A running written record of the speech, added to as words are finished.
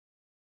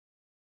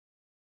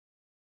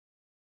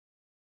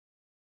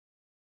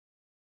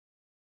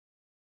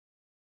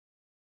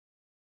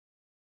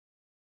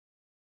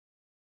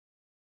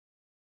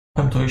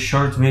to a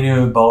short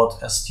video about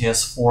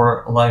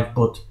STS4 live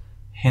boot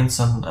hints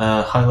and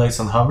highlights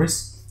and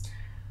hovers.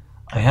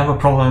 I have a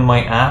problem in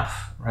my app,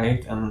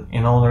 right? And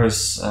in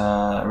owner's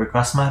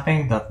request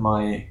mapping that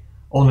my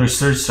owner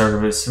search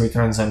service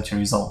returns empty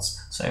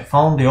results. So I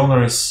found the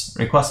owner's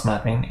request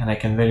mapping and I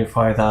can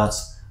verify that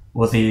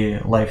with the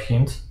live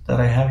hint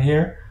that I have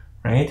here,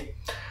 right?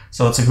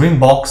 So it's a green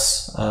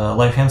box.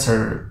 Live hints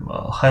are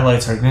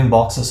highlights are green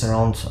boxes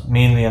around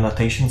mainly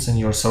annotations in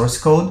your source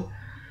code.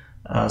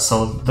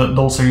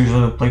 Those are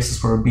usually the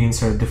places where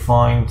beans are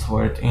defined,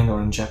 wired in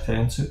or injected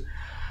into.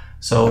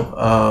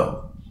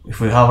 So if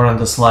we hover on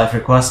this live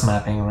request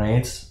mapping,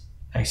 right,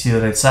 I see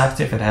that it's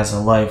active. It has a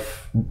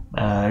live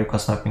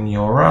request mapping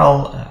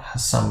URL,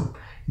 has some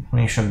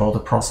information about the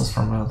process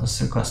from where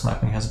this request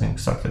mapping has been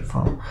extracted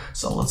from.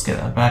 So let's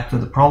get back to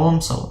the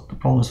problem. So the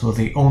problem is with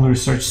the owner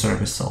search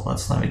service. So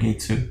let's navigate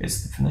to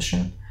its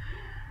definition.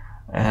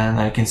 And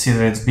I can see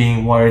that it's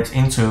being wired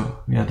into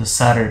via the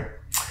setter.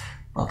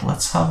 But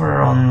let's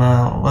hover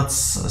on, let's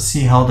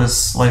see how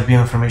this live bean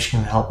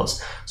information can help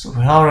us. So if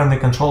we hover on the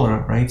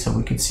controller, right, so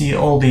we can see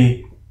all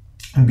the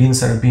beans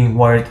that are being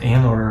wired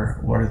in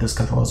or where this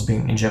controller is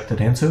being injected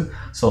into.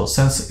 So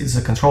since it's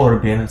a controller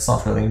bean, it's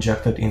not really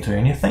injected into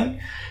anything,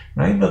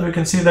 right? But we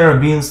can see there are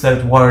beans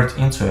that wired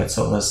into it.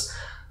 So this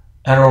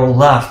arrow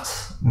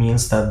left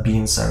means that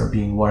beans are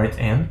being wired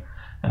in.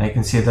 And I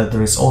can see that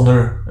there is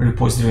owner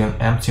repository and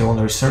empty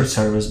owner search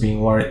service being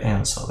wired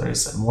in. So there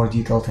is more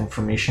detailed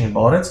information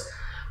about it,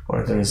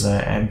 where there is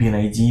a bean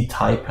ID,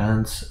 type,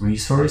 and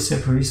resource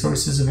if a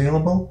resource is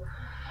available.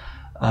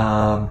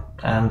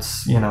 And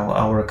you know,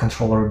 our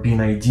controller bean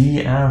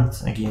ID and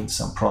again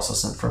some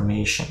process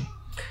information.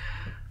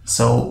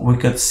 So we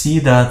could see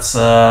that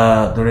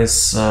there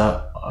is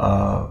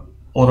auto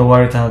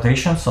wired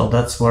annotation. So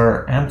that's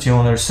where empty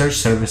owner search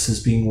service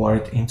is being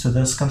wired into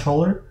this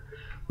controller.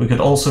 We could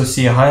also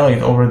see a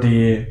highlight over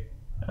the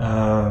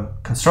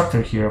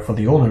constructor here for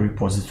the owner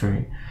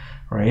repository,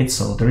 right?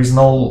 So there is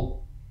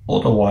no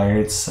auto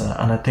wired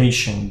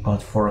annotation,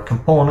 but for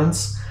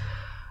components,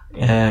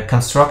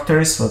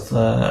 constructors with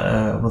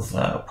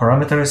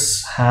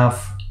parameters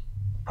have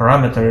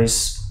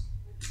parameters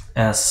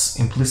as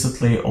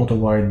implicitly auto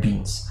wired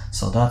beans.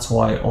 So that's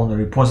why owner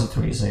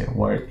repository is a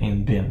wired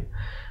in bin,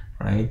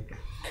 right?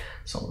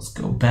 So let's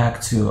go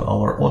back to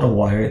our auto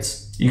wired.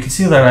 You can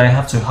see that I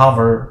have to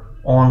hover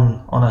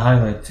on a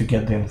highlight to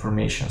get the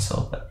information.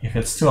 So if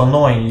it's too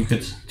annoying, you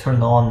could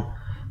turn on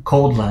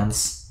code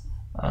lens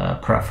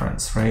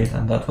preference, right?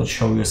 And that would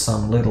show you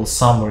some little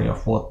summary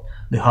of what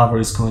the hover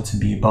is going to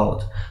be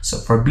about. So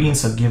for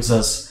beans, it gives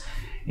us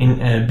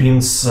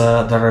beans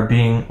that are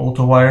being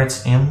auto-wired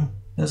in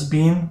this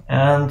bean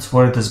and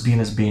where this bean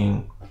is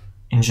being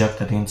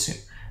injected into,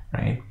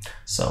 right?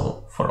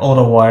 So for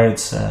auto-wired,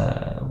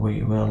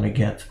 we only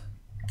get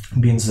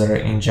beans that are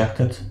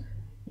injected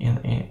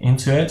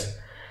into it,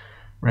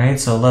 right?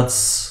 So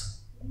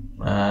let's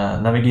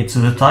navigate to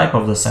the type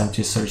of this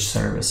empty search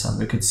service, and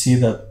we could see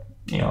that,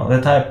 you know,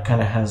 the type kind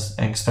of has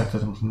an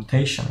expected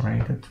implementation,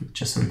 right? It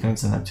just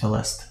returns an empty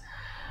list.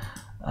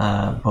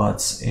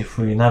 But if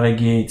we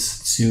navigate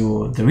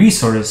to the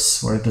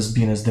resource where this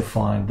bean is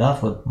defined,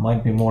 that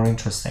might be more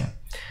interesting,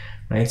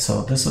 right?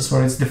 So this is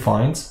where it's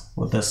defined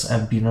with this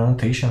add bean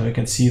annotation. We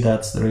can see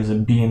that there is a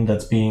bean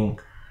that's being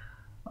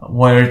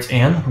wired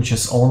in, which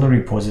is owner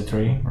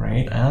repository,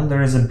 right? And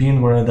there is a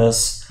bean where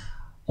this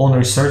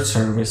owner search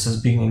service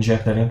is being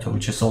injected into,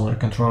 which is owner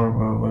controller,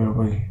 where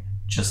we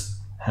just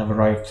have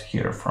arrived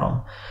here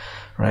from,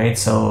 right?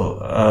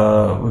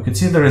 So we could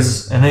see there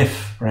is an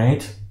if,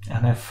 right?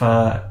 And if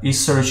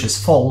eSearch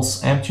is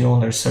false, empty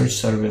owner search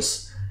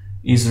service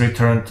is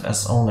returned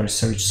as owner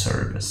search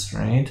service,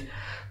 right?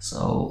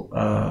 So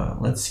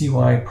let's see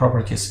why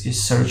properties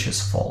eSearch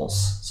is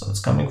false. So it's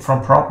coming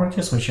from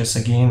properties, which is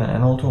again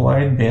an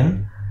auto-wired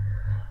bin.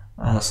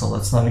 So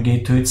let's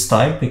navigate to its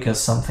type because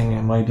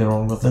something might be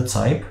wrong with the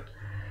type,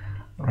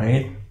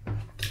 right?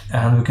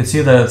 And we can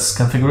see that it's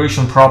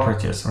configuration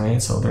properties,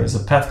 right? So there is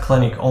a pet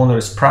clinic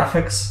owner's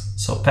prefix.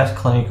 So pet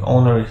clinic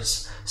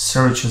owner's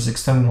search is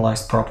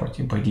externalized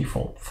property by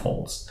default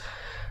false,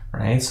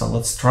 right? So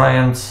let's try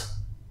and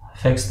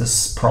fix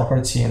this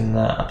property in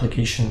the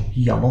application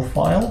YAML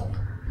file.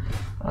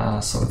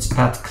 So it's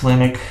pet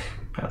clinic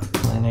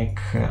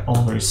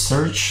owner's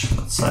search.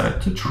 Let's set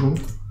it to true.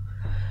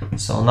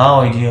 So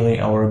now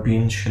ideally our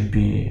bean should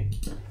be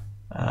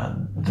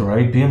the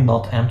right bin,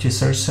 not empty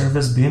search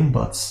service bin,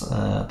 but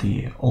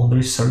the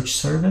owner search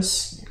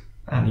service.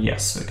 And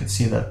yes, we can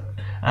see that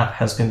app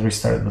has been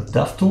restarted with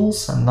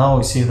DevTools, and now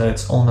we see that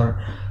it's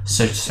owner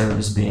search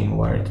service being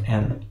wired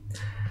in.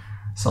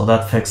 So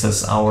that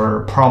fixes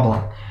our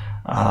problem.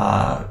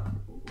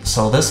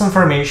 So this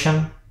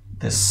information,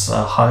 this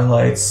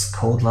highlights,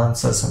 code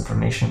lenses,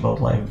 information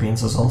about live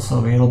beans is also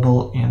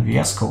available in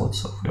VS Code.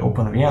 So if we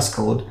open VS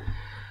Code,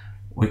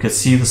 we could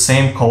see the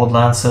same code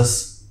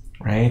lenses,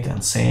 right,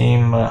 and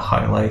same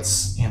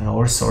highlights in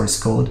our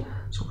source code.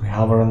 So if we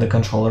hover on the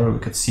controller, we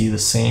could see the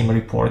same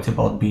report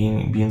about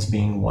beans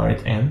being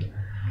wired in.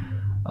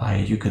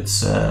 You could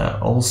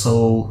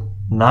also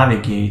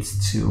navigate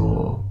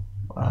to,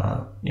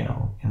 you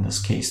know, in this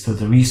case, to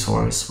the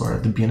resource where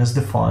the bin is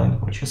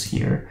defined, which is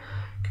here.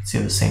 You can see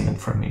the same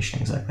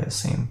information, exactly the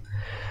same.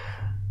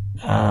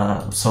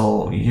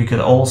 So you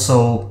could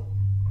also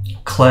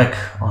click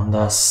on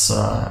this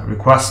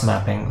request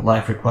mapping,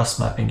 live request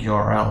mapping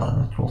URL,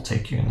 and it will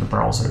take you in the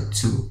browser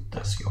to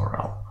this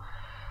URL.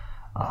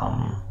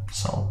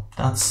 So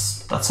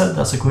that's it.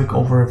 That's a quick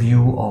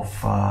overview of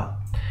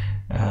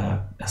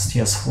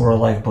STS4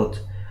 Livebot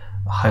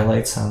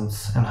highlights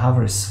and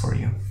hours for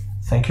you.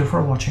 Thank you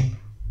for watching.